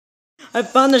I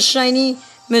found the shiny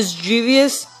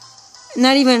Misdreavus.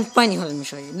 Not even funny. Hold on, let me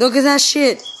show you. Look at that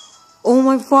shit. Oh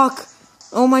my fuck.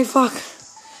 Oh my fuck.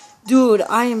 Dude,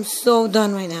 I am so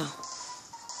done right now.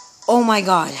 Oh my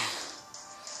god.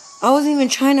 I wasn't even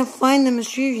trying to find the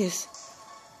Misdreavus.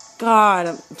 God,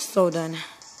 I'm so done.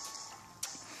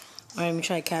 Alright, let me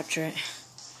try to capture it.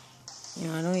 You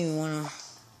know, I don't even wanna.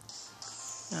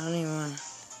 Let me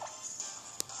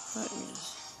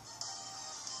just.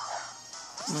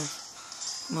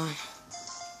 Come on.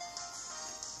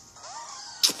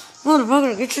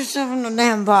 Motherfucker, get yourself in the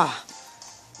damn bar.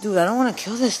 Dude, I don't want to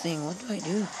kill this thing. What do I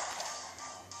do?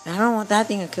 I don't want that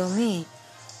thing to kill me.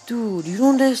 Dude, you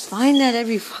don't just find that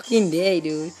every fucking day,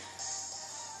 dude.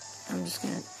 I'm just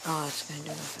gonna... Oh, it's gonna do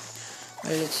nothing.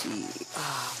 Alright, let's see.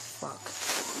 Oh,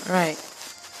 fuck. Alright.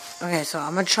 Okay, so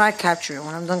I'm gonna try capture it.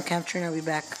 When I'm done capturing, I'll be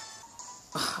back.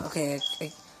 Ugh, okay,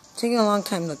 it's taking a long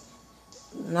time. Look.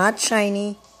 Not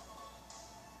shiny.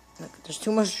 Look, there's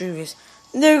too much Misdreavus.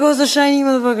 There goes the shiny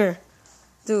motherfucker.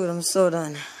 Dude, I'm so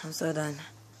done. I'm so done.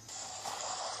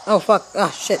 Oh, fuck.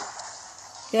 Oh, shit.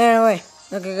 Get out of the way.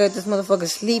 Look, I got this motherfucker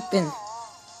sleeping.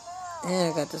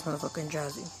 And I got this motherfucker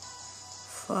drowsy.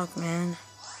 Fuck, man.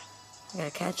 I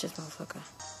gotta catch this motherfucker.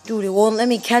 Dude, it won't let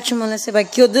me catch him unless if I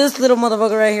kill this little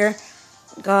motherfucker right here.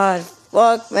 God,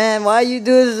 fuck, man. Why you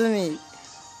do this to me?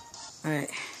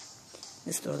 Alright.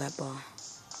 Let's throw that ball.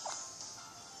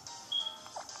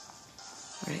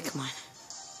 Alright, come on.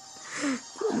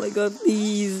 Oh my god,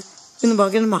 please. Get in the ball,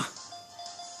 get in the ball.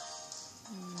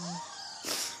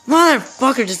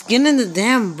 Motherfucker, just get in the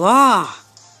damn ball.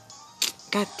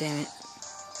 God damn it.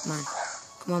 Come on.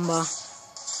 Come on, ball.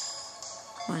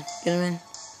 Come on, get him in.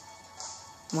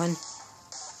 1,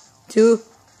 2,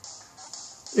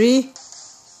 3.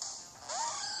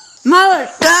 Mother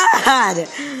God!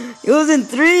 It was in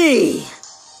 3.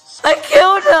 I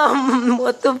killed him.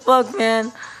 What the fuck,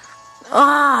 man?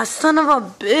 Ah, son of a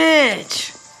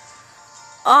bitch.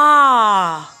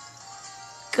 Ah,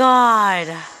 God.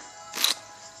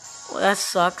 Well, that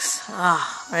sucks.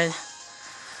 Ah, right.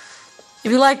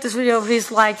 If you like this video,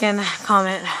 please like and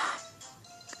comment.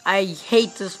 I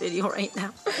hate this video right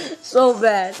now. So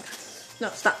bad. No,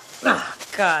 stop. Ah,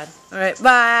 God. Alright,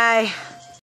 bye.